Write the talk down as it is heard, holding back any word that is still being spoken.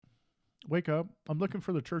Wake up. I'm looking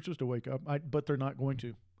for the churches to wake up, but they're not going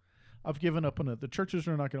to. I've given up on it. The churches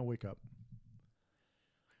are not going to wake up.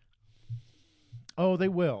 Oh, they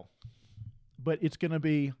will. But it's going to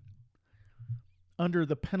be under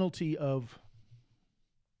the penalty of,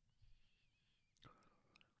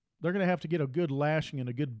 they're going to have to get a good lashing and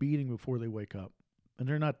a good beating before they wake up. And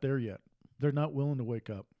they're not there yet. They're not willing to wake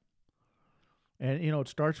up. And, it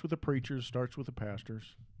starts with the preachers, starts with the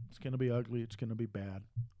pastors. It's going to be ugly. It's going to be bad.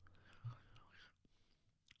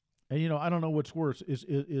 And, I don't know what's worse. Is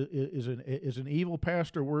an evil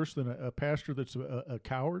pastor worse than a pastor that's a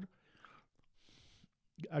coward?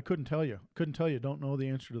 I couldn't tell you. Don't know the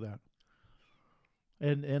answer to that.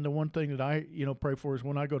 And the one thing that I, pray for is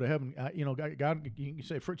when I go to heaven, God, you can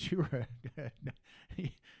say, Fritz, you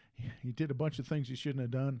did a bunch of things you shouldn't have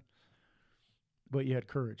done, but you had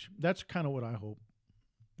courage. That's kind of what I hope.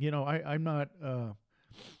 I'm not, I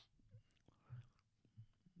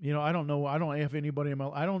don't know. I don't have anybody in my,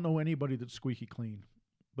 I don't know anybody that's squeaky clean.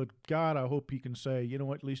 But God, I hope he can say, you know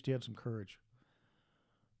what, at least he had some courage.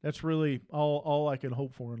 That's really all I can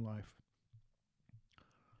hope for in life.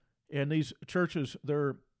 And these churches,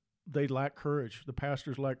 they lack courage. The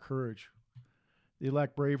pastors lack courage. They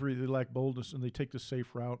lack bravery. They lack boldness, and they take the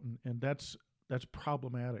safe route, and that's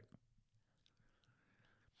problematic.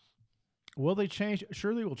 Will they change?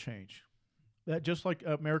 Sure, they will change. That just like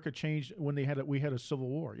America changed when we had a civil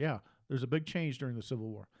war. Yeah, there's a big change during the Civil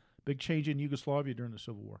War. Big change in Yugoslavia during the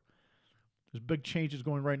Civil War. There's big changes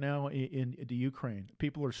going right now in the Ukraine.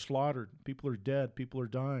 People are slaughtered. People are dead. People are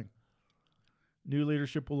dying. New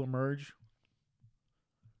leadership will emerge.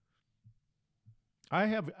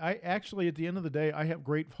 I actually, at the end of the day, I have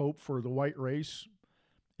great hope for the white race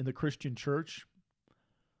in the Christian church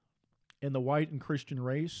and the white and Christian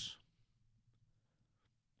race.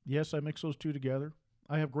 Yes, I mix those two together.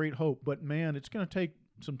 I have great hope, but man, it's going to take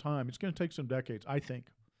some time. It's going to take some decades, I think.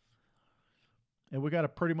 And we got to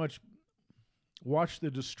pretty much watch the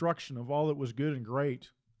destruction of all that was good and great.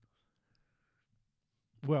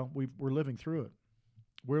 Well, we're living through it.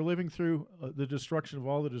 We're living through the destruction of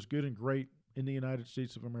all that is good and great in the United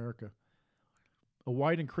States of America. A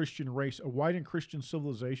white and Christian race, a white and Christian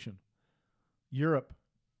civilization. Europe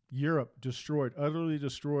destroyed, utterly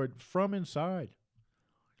destroyed from inside.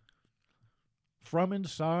 From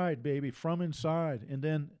inside, baby, from inside. And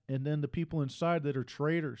then the people inside that are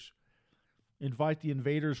traitors invite the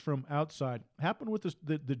invaders from outside. Happened with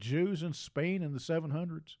the Jews in Spain in the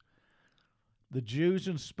 700s. The Jews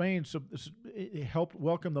in Spain, so it helped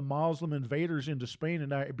welcome the Muslim invaders into Spain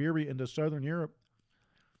and Iberia into southern Europe.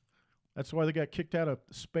 That's why they got kicked out of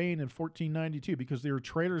Spain in 1492, because they were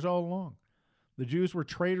traitors all along. The Jews were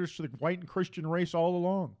traitors to the white and Christian race all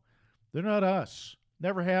along. They're not us.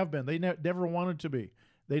 Never have been. They never wanted to be.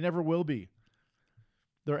 They never will be.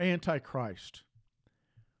 They're anti-Christ.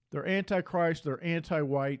 They're anti-Christ. They're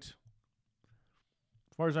anti-white.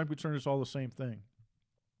 As far as I'm concerned, it's all the same thing.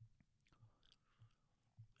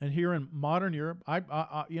 And here in modern Europe,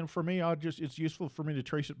 for me, it's useful for me to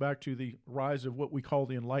trace it back to the rise of what we call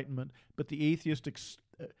the Enlightenment, but the atheistic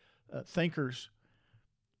thinkers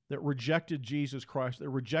that rejected Jesus Christ, that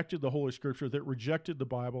rejected the Holy Scripture, that rejected the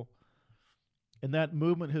Bible, and that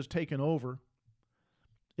movement has taken over.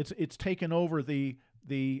 It's taken over the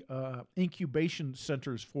incubation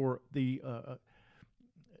centers for the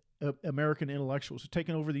American intellectuals. It's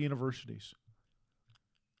taken over the universities.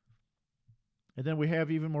 And then we have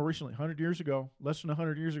even more recently, 100 years ago, less than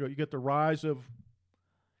 100 years ago, you get the rise of,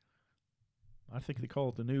 I think they call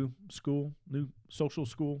it the new social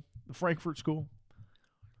school, the Frankfurt School.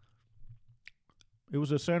 It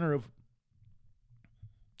was a center of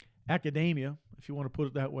academia, if you want to put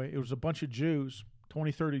it that way. It was a bunch of Jews, 20,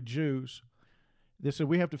 30 Jews. They said,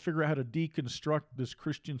 we have to figure out how to deconstruct this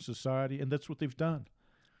Christian society, and that's what they've done.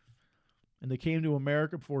 And they came to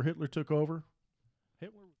America before Hitler took over.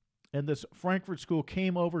 And this Frankfurt School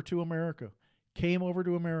came over to America,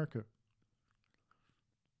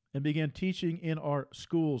 and began teaching in our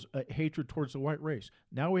schools hatred towards the white race.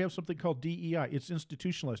 Now we have something called DEI. It's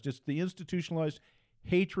institutionalized. It's the institutionalized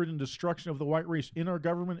hatred and destruction of the white race in our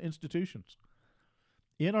government institutions.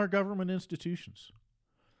 In our government institutions.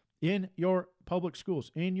 In your public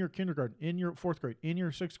schools, in your kindergarten, in your 4th grade, in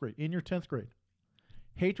your 6th grade, in your 10th grade.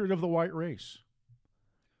 Hatred of the white race.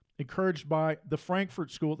 Encouraged by the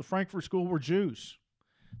Frankfurt School. The Frankfurt School were Jews.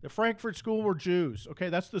 The Frankfurt School were Jews. Okay,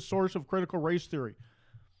 that's the source of critical race theory.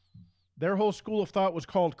 Their whole school of thought was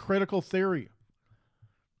called critical theory.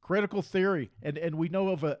 Critical theory. And we know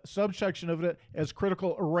of a subsection of it as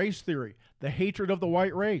critical race theory. The hatred of the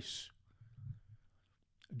white race.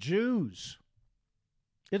 Jews.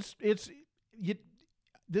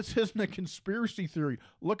 This isn't a conspiracy theory.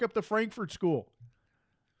 Look up the Frankfurt School.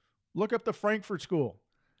 Look up the Frankfurt School.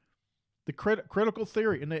 The critical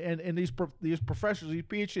theory. And these professors, these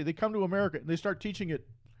PhD, they come to America and they start teaching at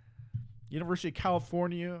University of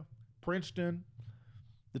California, Princeton,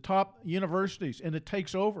 the top universities, and it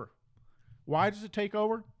takes over. Why does it take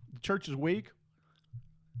over? The church is weak.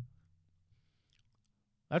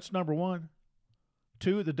 That's number one.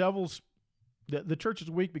 Two, the church is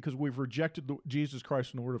weak because we've rejected Jesus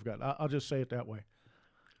Christ and the Word of God. I'll just say it that way.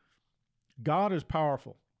 God is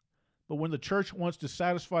powerful. But when the church wants to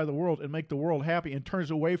satisfy the world and make the world happy and turns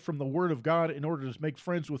away from the Word of God in order to make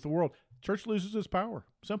friends with the world, the church loses its power.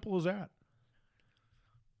 Simple as that.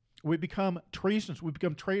 We become treasonous. We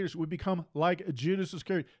become traitors. We become like Judas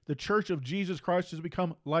Iscariot. The church of Jesus Christ has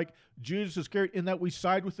become like Judas Iscariot in that we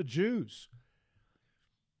side with the Jews.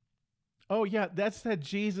 Oh, yeah, that's that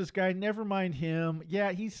Jesus guy. Never mind him.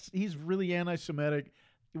 Yeah, he's really anti-Semitic.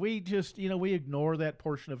 We just, we ignore that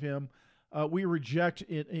portion of him. We reject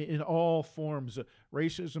it in all forms,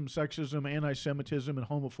 racism, sexism, anti-Semitism, and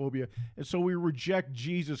homophobia. And so we reject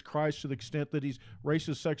Jesus Christ to the extent that he's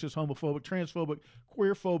racist, sexist, homophobic, transphobic,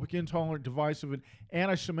 queerphobic, intolerant, divisive, and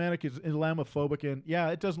anti-Semitic and Islamophobic. And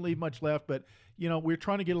yeah, it doesn't leave much left, but we're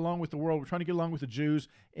trying to get along with the world. We're trying to get along with the Jews.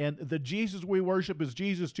 And the Jesus we worship is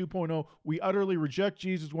Jesus 2.0. We utterly reject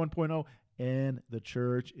Jesus 1.0, and the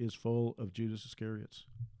church is full of Judas Iscariots.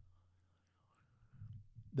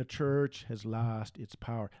 The church has lost its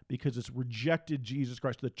power because it's rejected Jesus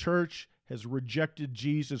Christ. The church has rejected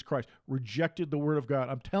Jesus Christ, rejected the Word of God.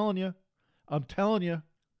 I'm telling you.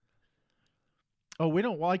 Oh, we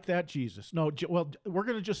don't like that Jesus. No, well, we're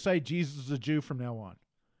going to just say Jesus is a Jew from now on.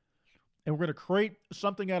 And we're going to create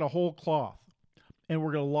something out of whole cloth. And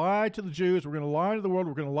we're going to lie to the Jews. We're going to lie to the world.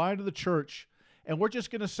 We're going to lie to the church. And we're just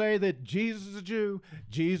going to say that Jesus is a Jew,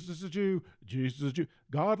 Jesus is a Jew, Jesus is a Jew.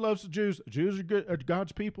 God loves the Jews. The Jews are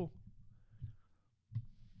God's people.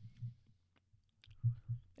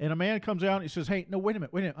 And a man comes out and he says, "Hey, no, wait a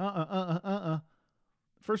minute.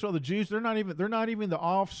 First of all, the Jews, they're not even the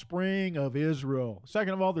offspring of Israel.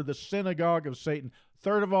 Second of all, they're the synagogue of Satan.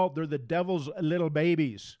 Third of all, they're the devil's little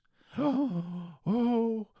babies."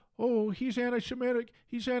 Oh, he's anti-Semitic.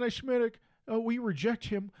 He's anti-Semitic. Oh, we reject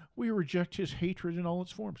him. We reject his hatred in all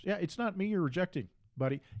its forms. Yeah, it's not me you're rejecting,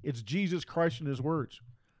 buddy. It's Jesus Christ and his words.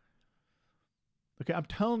 Okay, I'm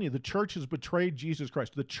telling you, the church has betrayed Jesus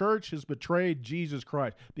Christ. The church has betrayed Jesus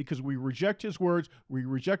Christ because we reject his words. We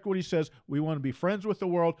reject what he says. We want to be friends with the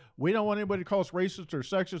world. We don't want anybody to call us racist or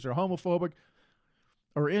sexist or homophobic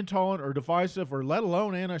or intolerant or divisive or let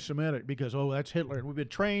alone anti-Semitic because, that's Hitler. And we've been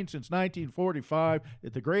trained since 1945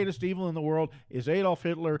 that the greatest evil in the world is Adolf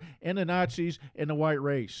Hitler and the Nazis and the white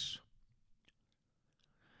race.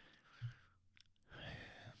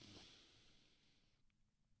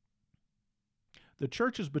 The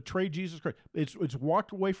church has betrayed Jesus Christ. It's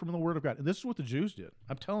walked away from the Word of God. And this is what the Jews did.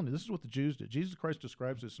 I'm telling you, this is what the Jews did. Jesus Christ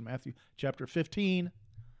describes this in Matthew chapter 15.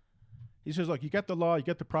 He says, look, you got the law, you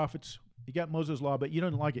got the prophets, you got Moses' law, but you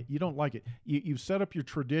don't like it. You don't like it. You've set up your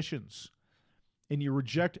traditions, and you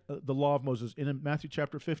reject the law of Moses. And in Matthew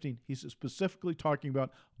chapter 15, he's specifically talking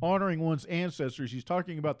about honoring one's ancestors. He's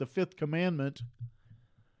talking about the fifth commandment.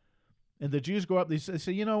 And the Jews go up, they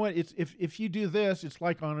say, you know what? It's if you do this, it's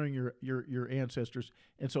like honoring your ancestors.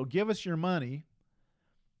 And so give us your money.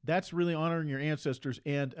 That's really honoring your ancestors.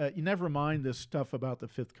 And you never mind this stuff about the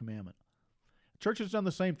fifth commandment. Church has done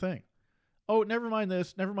the same thing. Oh, never mind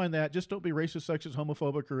this, never mind that. Just don't be racist, sexist,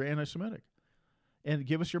 homophobic, or anti-Semitic. And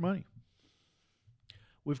give us your money.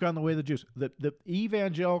 We've gone the way of the Jews. The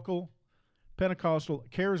evangelical, Pentecostal,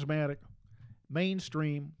 charismatic,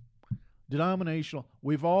 mainstream, denominational,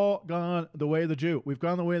 we've all gone the way of the Jew. We've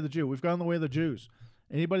gone the way of the Jew. We've gone the way of the Jews.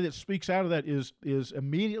 Anybody that speaks out of that is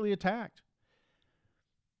immediately attacked.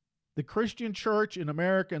 The Christian church in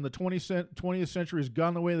America in the 20th century has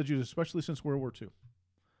gone the way of the Jews, especially since World War II.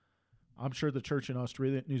 I'm sure the church in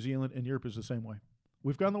Australia, New Zealand, and Europe is the same way.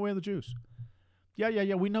 We've gone the way of the Jews.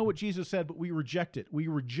 Yeah. We know what Jesus said, but we reject it. We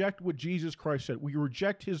reject what Jesus Christ said. We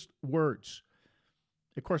reject his words.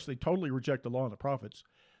 Of course, they totally reject the law and the prophets.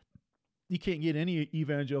 You can't get any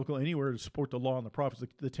evangelical anywhere to support the law and the prophets,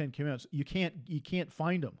 the Ten Commandments. You can't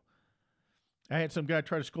find them. I had some guy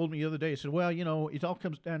try to scold me the other day. He said, well, it all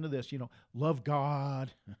comes down to this, love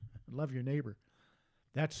God, love your neighbor.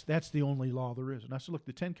 That's the only law there is. And I said, look,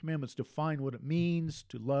 the Ten Commandments define what it means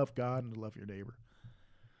to love God and to love your neighbor.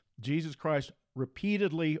 Jesus Christ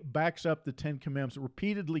repeatedly backs up the Ten Commandments,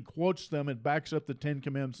 repeatedly quotes them and backs up the Ten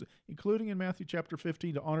Commandments, including in Matthew chapter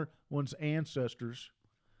 15 to honor one's ancestors.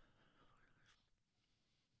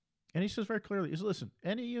 And he says very clearly, he says, listen,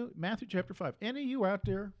 any of you, Matthew chapter 5, any of you out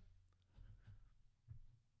there,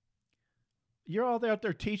 you're all out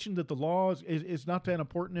there teaching that the law is not that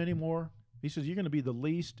important anymore. He says, you're going to be the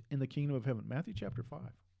least in the kingdom of heaven. Matthew chapter 5.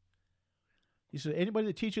 He said, anybody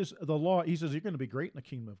that teaches the law, he says, you're going to be great in the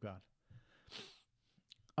kingdom of God.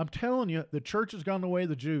 I'm telling you, the church has gone the way of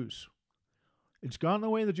the Jews. It's gone the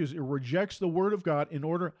way of the Jews. It rejects the word of God in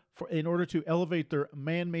order to elevate their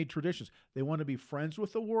man-made traditions. They want to be friends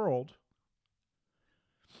with the world.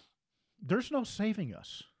 There's no saving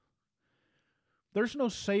us. There's no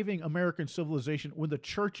saving American civilization when the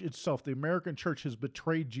church itself, the American church, has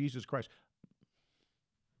betrayed Jesus Christ.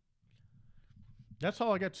 That's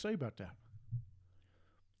all I got to say about that.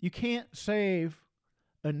 You can't save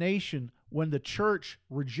a nation when the church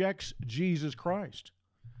rejects Jesus Christ.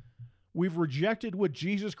 We've rejected what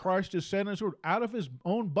Jesus Christ has said in his word out of his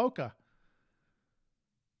own boca.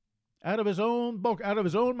 Out of his own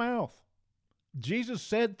mouth. Jesus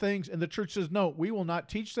said things, and the church says, no, we will not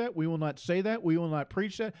teach that. We will not say that. We will not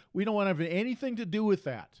preach that. We don't want to have anything to do with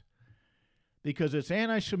that because it's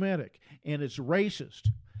anti-Semitic, and it's racist,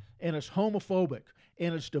 and it's homophobic,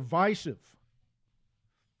 and it's divisive.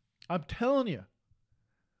 I'm telling you,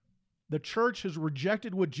 the church has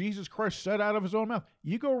rejected what Jesus Christ said out of his own mouth.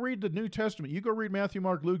 You go read the New Testament. You go read Matthew,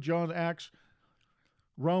 Mark, Luke, John, Acts,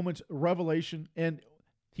 Romans, Revelation, and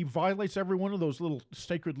he violates every one of those little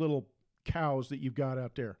sacred little cows that you've got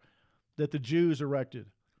out there that the Jews erected.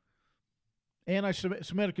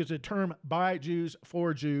 Anti-Semitic is a term by Jews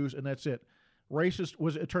for Jews, and that's it. Racist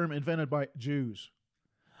was a term invented by Jews.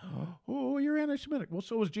 Oh, you're anti-Semitic. Well,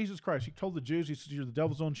 so was Jesus Christ. He told the Jews, he says, you're the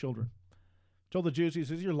devil's own children. Told the Jews, he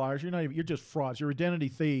says, you're liars. You're just frauds. You're identity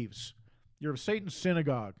thieves. You're of Satan's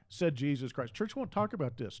synagogue, said Jesus Christ. Church won't talk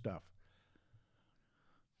about this stuff.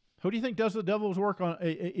 Who do you think does the devil's work on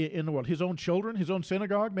in the world? His own children? His own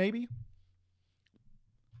synagogue, maybe?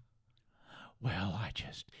 Well, I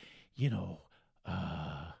just,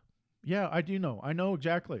 yeah, I do know. I know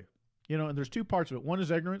exactly. And there's two parts of it. One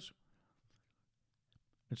is ignorance,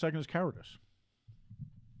 and second is cowardice.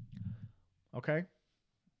 Okay?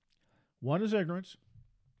 One is ignorance.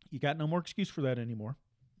 You got no more excuse for that anymore.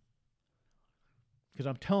 Because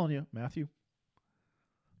I'm telling you, Matthew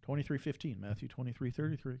 23:15, Matthew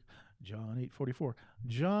 23:33, John 8:44,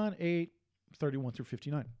 John 8:31 through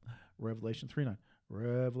 59, Revelation 3:9,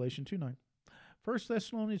 Revelation 2:9, 1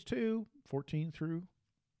 Thessalonians 2:14 through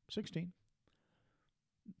 16.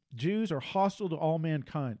 Jews are hostile to all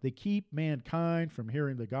mankind. They keep mankind from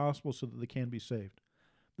hearing the gospel so that they can be saved.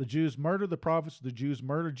 The Jews murder the prophets. The Jews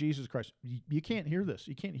murder Jesus Christ. You can't hear this.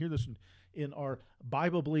 You can't hear this in our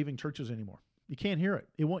Bible-believing churches anymore. You can't hear it.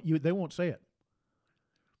 They won't say it.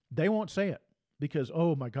 They won't say it because,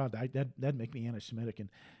 oh my God, that'd make me anti-Semitic and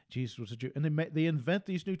Jesus was a Jew. And they invent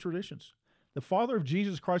these new traditions. The father of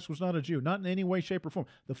Jesus Christ was not a Jew, not in any way, shape, or form.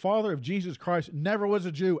 The father of Jesus Christ never was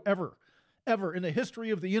a Jew, ever. Ever in the history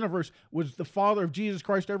of the universe was the father of Jesus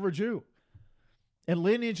Christ ever a Jew. And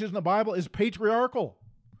lineages in the Bible is patriarchal.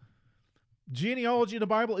 Genealogy in the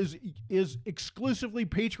Bible is exclusively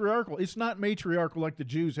patriarchal. It's not matriarchal like the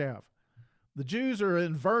Jews have. The Jews are an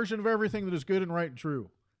inversion of everything that is good and right and true.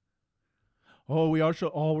 Oh, we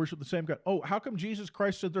all worship the same God. Oh, how come Jesus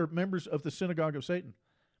Christ said they're members of the synagogue of Satan?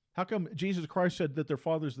 How come Jesus Christ said that their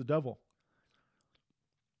father's the devil?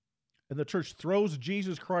 And the church throws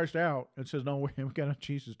Jesus Christ out and says, no, we got a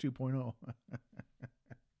Jesus 2.0.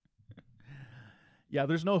 Yeah,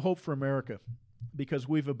 there's no hope for America because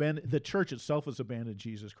the church itself has abandoned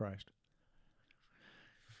Jesus Christ.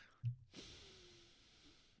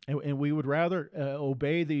 And we would rather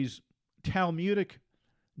obey these Talmudic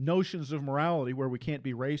notions of morality where we can't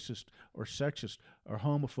be racist or sexist or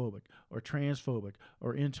homophobic or transphobic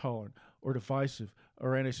or intolerant or divisive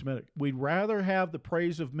or anti-Semitic. We'd rather have the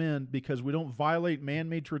praise of men because we don't violate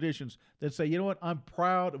man-made traditions than say, you know what, I'm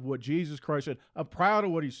proud of what Jesus Christ said. I'm proud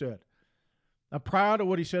of what he said. I'm proud of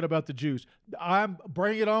what he said about the Jews.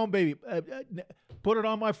 Bring it on, baby. Put it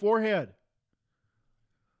on my forehead.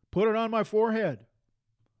 Put it on my forehead.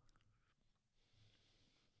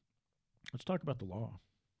 Let's talk about the law.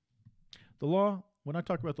 The law, when I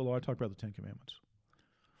talk about the law, I talk about the Ten Commandments.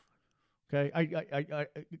 Okay,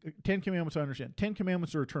 10 Commandments I understand. 10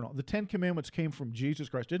 Commandments are eternal. The 10 Commandments came from Jesus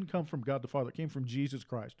Christ. It didn't come from God the Father. It came from Jesus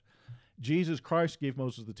Christ. Jesus Christ gave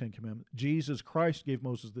Moses the 10 Commandments. Jesus Christ gave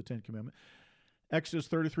Moses the 10 Commandments. Exodus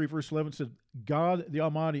 33 verse 11 said, God the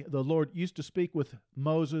Almighty, the Lord, used to speak with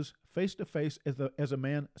Moses face to face as a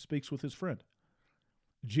man speaks with his friend.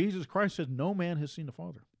 Jesus Christ said, no man has seen the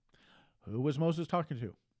Father. Who was Moses talking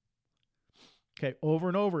to? Okay, over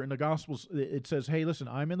and over in the Gospels, it says, hey, listen,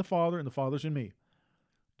 I'm in the Father and the Father's in me.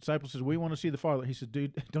 Disciple says, we want to see the Father. He said,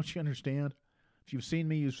 dude, don't you understand? If you've seen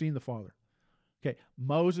me, you've seen the Father. Okay,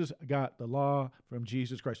 Moses got the law from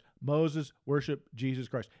Jesus Christ. Moses worshiped Jesus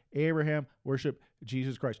Christ. Abraham worshiped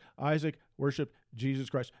Jesus Christ. Isaac worshiped Jesus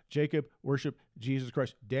Christ. Jacob worshiped Jesus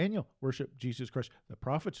Christ. Daniel worshiped Jesus Christ. The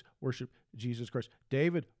prophets worshiped Jesus Christ.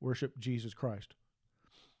 David worshiped Jesus Christ.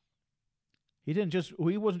 He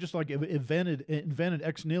wasn't just like invented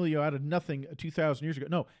ex nihilo out of nothing 2,000 years ago.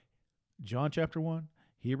 No, John chapter 1,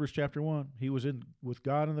 Hebrews chapter 1, he was with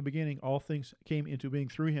God in the beginning. All things came into being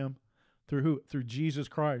through him. Through who? Through Jesus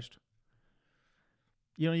Christ.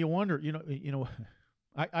 You wonder,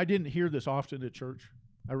 I didn't hear this often at church.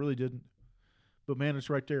 I really didn't. But man, it's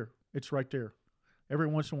right there. It's right there. Every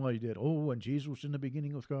once in a while you did. Oh, and Jesus was in the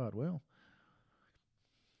beginning with God. Well,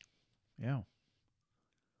 yeah.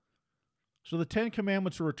 So the 10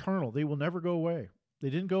 Commandments are eternal. They will never go away. They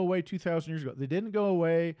didn't go away 2,000 years ago. They didn't go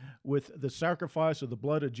away with the sacrifice of the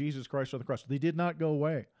blood of Jesus Christ on the cross. They did not go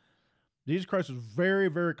away. Jesus Christ is very,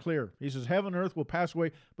 very clear. He says, heaven and earth will pass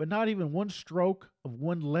away, but not even one stroke of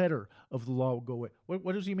one letter of the law will go away.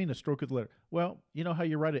 What does he mean, a stroke of the letter? Well, you know how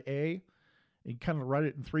you write an A? You kind of write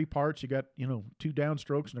it in three parts. You got, 2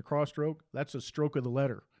 downstrokes and a cross stroke. That's a stroke of the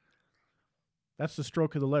letter. That's the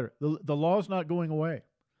stroke of the letter. The law is not going away.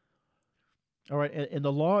 All right, and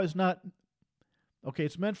the law is not, okay,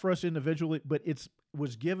 it's meant for us individually, but it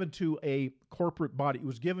was given to a corporate body. It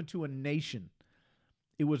was given to a nation.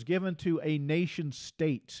 It was given to a nation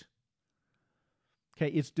state. Okay,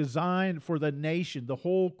 it's designed for the nation, the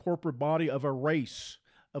whole corporate body of a race,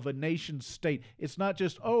 of a nation state. It's not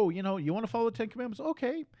just, you want to follow the 10 Commandments?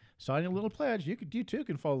 Okay, sign a little pledge. You too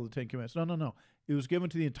can follow the 10 Commandments. No. It was given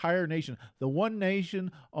to the entire nation. The one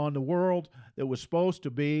nation on the world that was supposed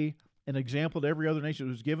to be an example to every other nation.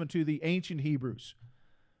 It was given to the ancient Hebrews,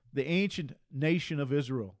 the ancient nation of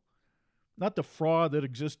Israel. Not the fraud that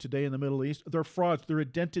exists today in the Middle East. They're frauds. They're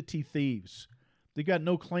identity thieves. They got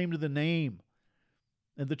no claim to the name.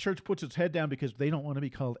 And the church puts its head down because they don't want to be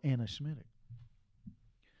called anti-Semitic.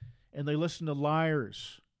 And they listen to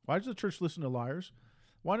liars. Why does the church listen to liars?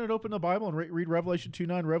 Why not open the Bible and read Revelation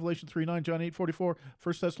 2:9, Revelation 3:9, John 8:44,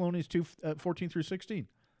 1 Thessalonians 2:14 through 16?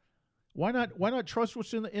 Why not trust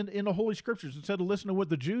what's in the Holy Scriptures instead of listen to what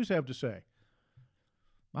the Jews have to say?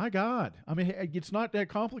 My God. I mean, it's not that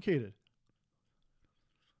complicated.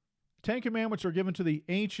 10 Commandments are given to the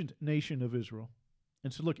ancient nation of Israel.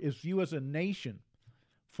 And so look, if you as a nation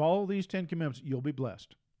follow these 10 Commandments, you'll be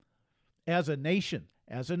blessed. As a nation,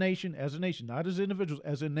 not as individuals,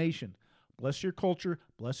 as a nation. Bless your culture,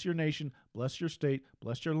 bless your nation, bless your state,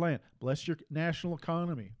 bless your land, bless your national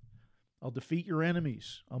economy. I'll defeat your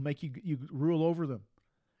enemies. I'll make you rule over them.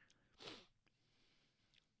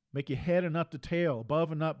 Make you head and not the tail, above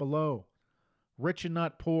and not below. Rich and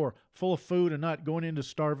not poor, full of food and not going into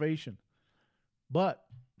starvation. But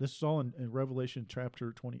this is all in Deuteronomy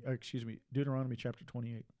chapter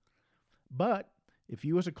 28. But if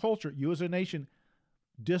you as a culture, you as a nation,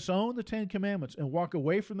 disown the 10 Commandments and walk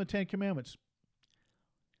away from the 10 Commandments,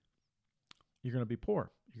 you're going to be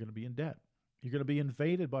poor. You're going to be in debt. You're going to be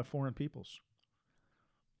invaded by foreign peoples.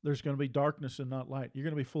 There's going to be darkness and not light. You're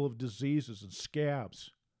going to be full of diseases and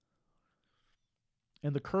scabs.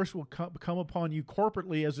 And the curse will come upon you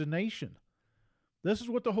corporately as a nation. This is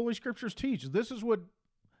what the Holy Scriptures teach. This is what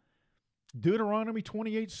Deuteronomy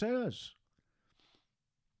 28 says.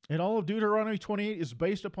 And all of Deuteronomy 28 is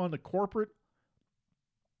based upon the corporate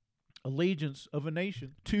allegiance of a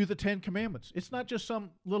nation to the 10 Commandments. It's not just some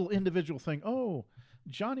little individual thing. Oh,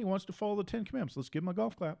 Johnny wants to follow the 10 Commandments. Let's give him a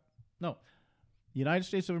golf clap. No. The United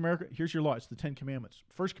States of America, here's your law. It's the 10 Commandments.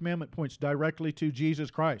 First commandment points directly to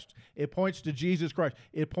Jesus Christ. It points to Jesus Christ.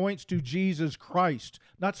 It points to Jesus Christ,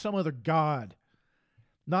 not some other God.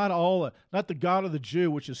 Not Allah, not the God of the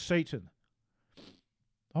Jew, which is Satan.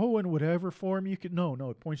 Oh, in whatever form you can. No,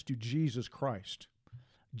 it points to Jesus Christ.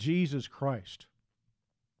 Jesus Christ.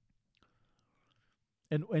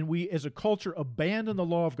 And we, as a culture, abandon the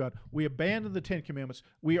law of God. We abandon the 10 Commandments.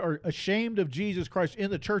 We are ashamed of Jesus Christ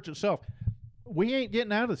in the church itself. We ain't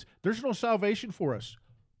getting out of this. There's no salvation for us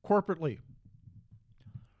corporately,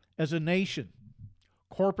 as a nation,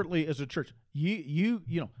 corporately as a church. You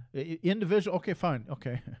know, individual. Okay, fine.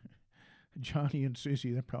 Okay, Johnny and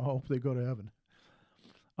Susie. I hope they go to heaven.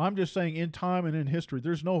 I'm just saying, in time and in history,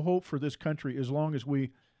 there's no hope for this country as long as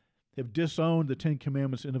we have disowned the 10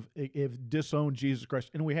 Commandments and have disowned Jesus Christ.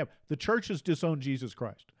 And we have. The church has disowned Jesus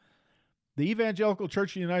Christ. The evangelical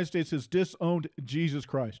church in the United States has disowned Jesus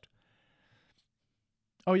Christ.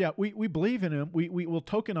 Oh, yeah, we believe in him. We will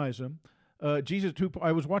tokenize him.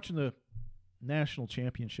 I was watching the national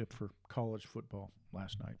championship for college football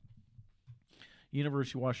last night.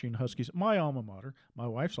 University of Washington Huskies, my alma mater, my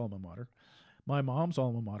wife's alma mater, my mom's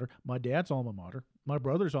alma mater, my dad's alma mater, my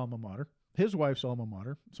brother's alma mater, his wife's alma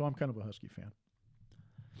mater. So I'm kind of a Husky fan.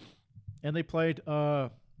 And they played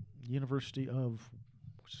University of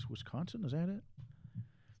Wisconsin. Is that it?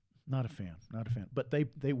 Not a fan. But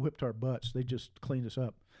they whipped our butts. They just cleaned us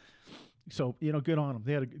up. So, good on them.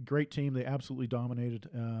 They had a great team. They absolutely dominated.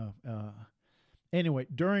 Anyway,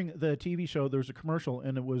 during the TV show, there was a commercial,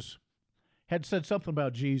 and had said something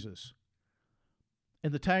about Jesus.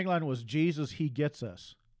 And the tagline was, Jesus, he gets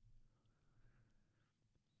us.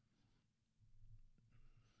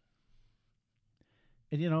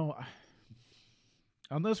 And,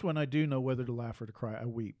 on this one, I do know whether to laugh or to cry. I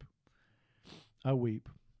weep.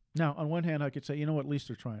 Now, on one hand, I could say, you know what, at least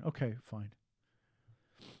they're trying. Okay, fine.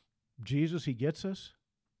 Jesus, he gets us.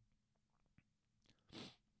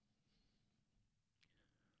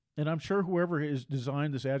 And I'm sure whoever has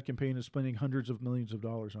designed this ad campaign is spending hundreds of millions of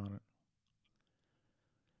dollars on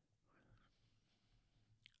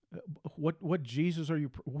it. What Jesus are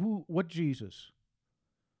you? What Jesus?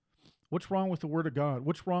 What's wrong with the Word of God?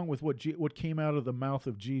 What's wrong with what came out of the mouth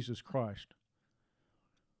of Jesus Christ?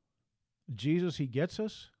 Jesus, he gets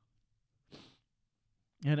us.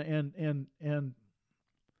 And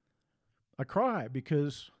I cry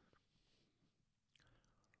because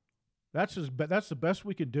that's the best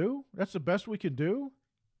we can do. That's the best we can do.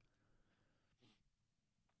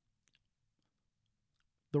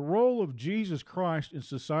 The role of Jesus Christ in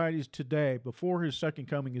societies today, before his second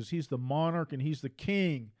coming, is he's the monarch and he's the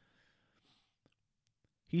king.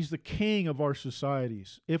 He's the king of our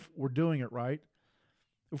societies, if we're doing it right.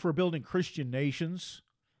 If we're building Christian nations,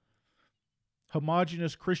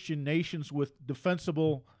 homogeneous Christian nations with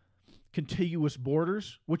defensible, contiguous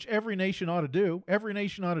borders, which every nation ought to do. Every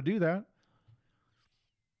nation ought to do that.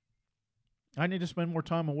 I need to spend more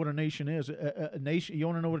time on what a nation is. A nation. You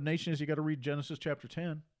want to know what a nation is? You got to read Genesis chapter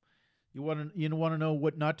 10. You want to know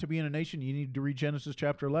what not to be in a nation? You need to read Genesis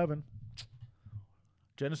chapter 11.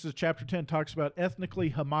 Genesis chapter 10 talks about ethnically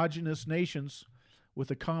homogeneous nations with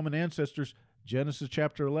the common ancestors. Genesis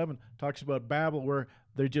chapter 11 talks about Babel, where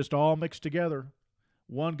they're just all mixed together.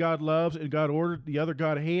 One God loves and God ordered, the other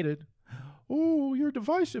God hated. Oh, you're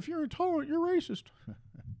divisive, you're intolerant, you're racist.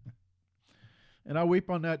 And I weep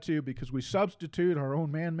on that too, because we substitute our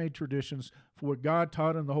own man-made traditions for what God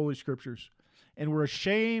taught in the Holy Scriptures. And we're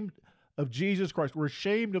ashamed of Jesus Christ. We're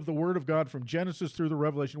ashamed of the Word of God from Genesis through the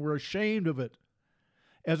Revelation. We're ashamed of it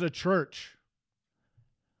as a church.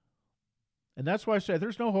 And that's why I say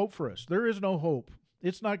there's no hope for us. There is no hope.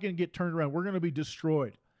 It's not going to get turned around. We're going to be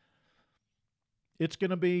destroyed. It's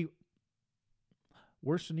going to be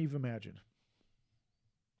worse than you've imagined.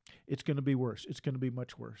 It's going to be worse. It's going to be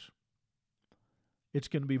much worse. It's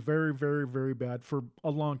going to be very, very, very bad for a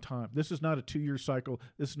long time. This is not a 2-year cycle.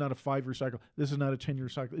 This is not a 5-year cycle. This is not a 10-year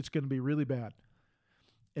cycle. It's going to be really bad.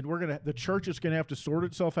 And the church is going to have to sort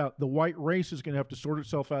itself out. The white race is going to have to sort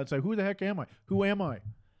itself out and say, who the heck am I? Who am I?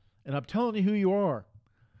 And I'm telling you who you are.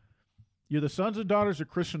 You're the sons and daughters of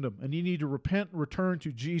Christendom, and you need to repent and return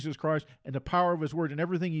to Jesus Christ and the power of his word and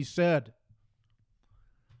everything he said.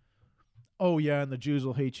 Oh, yeah, and the Jews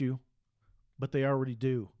will hate you, but they already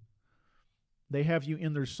do. They have you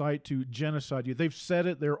in their sight to genocide you. They've said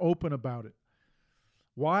it. They're open about it.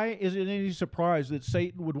 Why is it any surprise that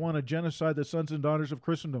Satan would want to genocide the sons and daughters of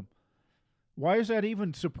Christendom? Why is that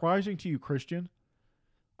even surprising to you, Christian?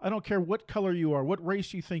 I don't care what color you are, what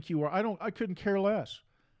race you think you are. I couldn't care less.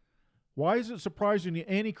 Why is it surprising to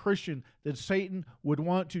any Christian that Satan would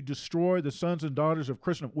want to destroy the sons and daughters of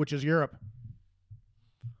Christendom, which is Europe?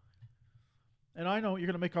 And I know you're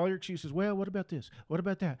going to make all your excuses. Well, what about this? What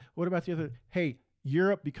about that? What about the other? Hey,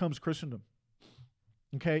 Europe becomes Christendom.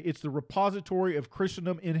 Okay? It's the repository of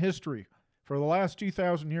Christendom in history for the last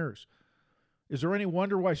 2,000 years. Is there any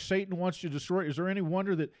wonder why Satan wants to destroy it? Is there any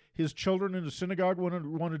wonder that his children in the synagogue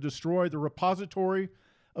want to destroy the repository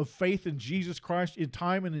of faith in Jesus Christ in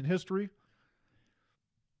time and in history?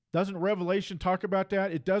 Doesn't Revelation talk about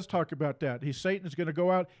that? It does talk about that. Satan is going to go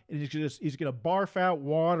out and he's going to barf out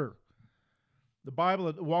water. The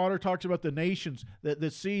Bible, the water talks about the nations, the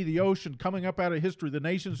sea, the ocean coming up out of history, the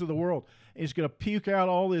nations of the world. And he's going to puke out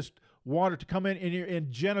all this water to come in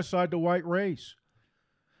and genocide the white race.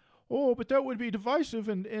 Oh, but that would be divisive,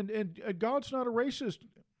 and God's not a racist.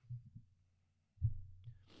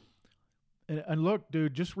 And look,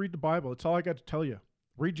 dude, just read the Bible. That's all I got to tell you.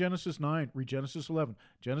 Read Genesis 9. Read Genesis 11.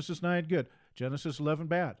 Genesis 9, good. Genesis 11,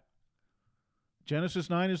 bad. Genesis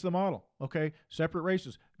 9 is the model. Okay, separate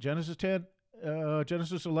races. Genesis 10,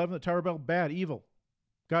 Genesis 11, the Tower of Babel, bad, evil.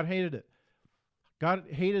 God hated it. God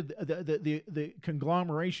hated the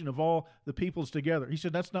conglomeration of all the peoples together. He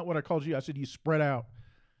said, that's not what I called you. I said, you spread out.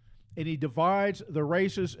 And he divides the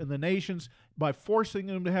races and the nations by forcing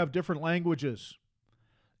them to have different languages.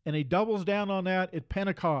 And he doubles down on that at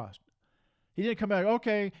Pentecost. He didn't come back,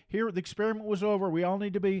 okay, here the experiment was over. We all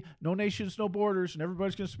need to be no nations, no borders, and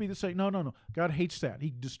everybody's going to speak the same. No. God hates that.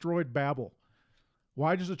 He destroyed Babel.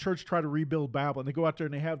 Why does the church try to rebuild Babel? And they go out there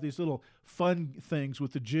and they have these little fun things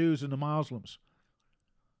with the Jews and the Muslims.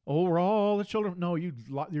 Oh, we're all the children. No,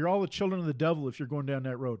 you're all the children of the devil if you're going down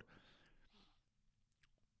that road.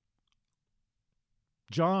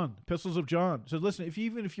 John, epistles of John, said, listen,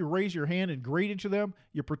 even if you raise your hand and greet each of them,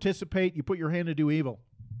 you participate, you put your hand to do evil.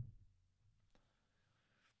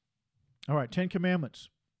 All right, 10 Commandments.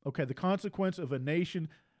 Okay, the consequence of a nation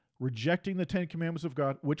rejecting the 10 Commandments of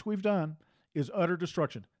God, which we've done, is utter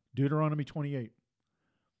destruction. Deuteronomy 28.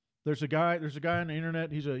 There's a guy on the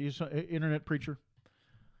internet, he's an internet preacher.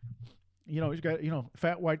 He's got,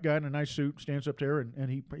 fat white guy in a nice suit, stands up there, and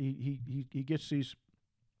he gets these,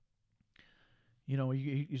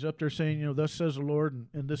 he's up there saying, thus says the Lord,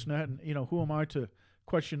 and this and that, and, who am I to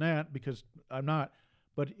question that, because I'm not.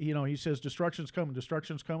 But, he says, destruction's coming,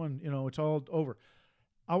 it's all over.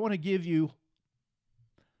 I want to give you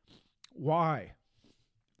why.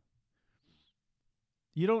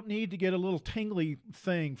 You don't need to get a little tingly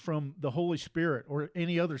thing from the Holy Spirit or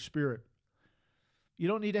any other spirit. You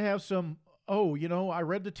don't need to have some, I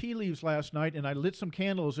read the tea leaves last night and I lit some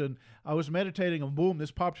candles and I was meditating and boom,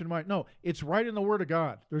 this popped in my mind. No, it's right in the Word of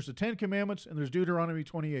God. There's the 10 Commandments and there's Deuteronomy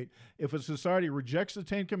 28. If a society rejects the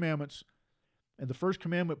 10 Commandments and the first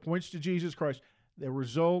commandment points to Jesus Christ, the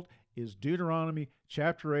result is Deuteronomy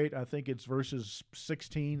chapter 8. I think it's verses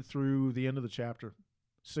 16 through the end of the chapter,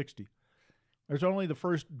 60. There's only the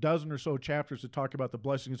first dozen or so chapters that talk about the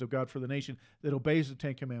blessings of God for the nation that obeys the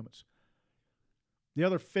 10 Commandments. The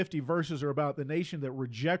other 50 verses are about the nation that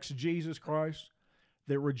rejects Jesus Christ,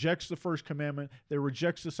 that rejects the first commandment, that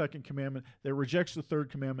rejects the second commandment, that rejects the third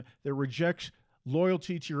commandment, that rejects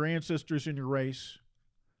loyalty to your ancestors and your race,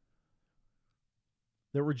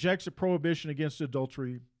 that rejects a prohibition against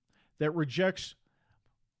adultery, that rejects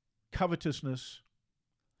covetousness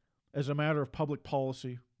as a matter of public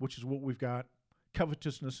policy, which is what we've got.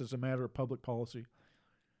 Covetousness as a matter of public policy.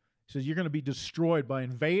 He says you're going to be destroyed by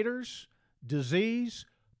invaders, disease,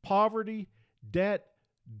 poverty, debt,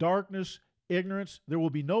 darkness, ignorance. There will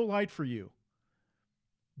be no light for you.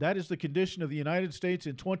 That is the condition of the United States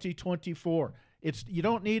in 2024. You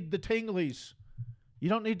don't need the tinglies. You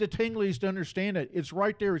don't need the tinglies to understand it. It's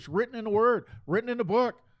right there. It's written in the Word, written in the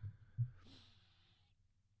book.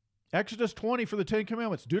 Exodus 20 for the 10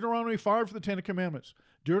 Commandments. Deuteronomy 5 for the 10 Commandments.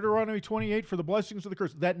 Deuteronomy 28 for the blessings of the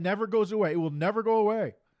curse. That never goes away. It will never go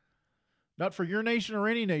away. Not for your nation or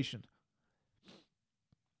any nation.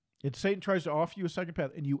 And Satan tries to offer you a second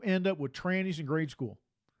path, and you end up with trannies in grade school.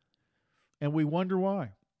 And we wonder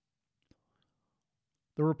why.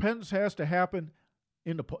 The repentance has to happen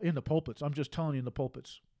in the pulpits. I'm just telling you, in the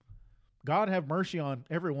pulpits. God have mercy on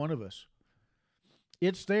every one of us.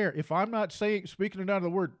 It's there. If I'm not speaking it out of the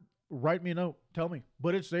Word, write me a note. Tell me.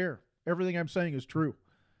 But it's there. Everything I'm saying is true.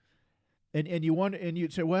 And you wonder, and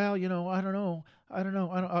you'd say, well, I don't know.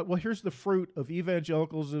 Well, here's the fruit of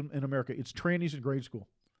evangelicalism in America. It's trannies in grade school.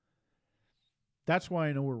 That's why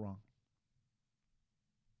I know we're wrong.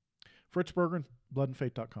 Fritz Berggren,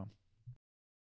 bloodandfaith.com.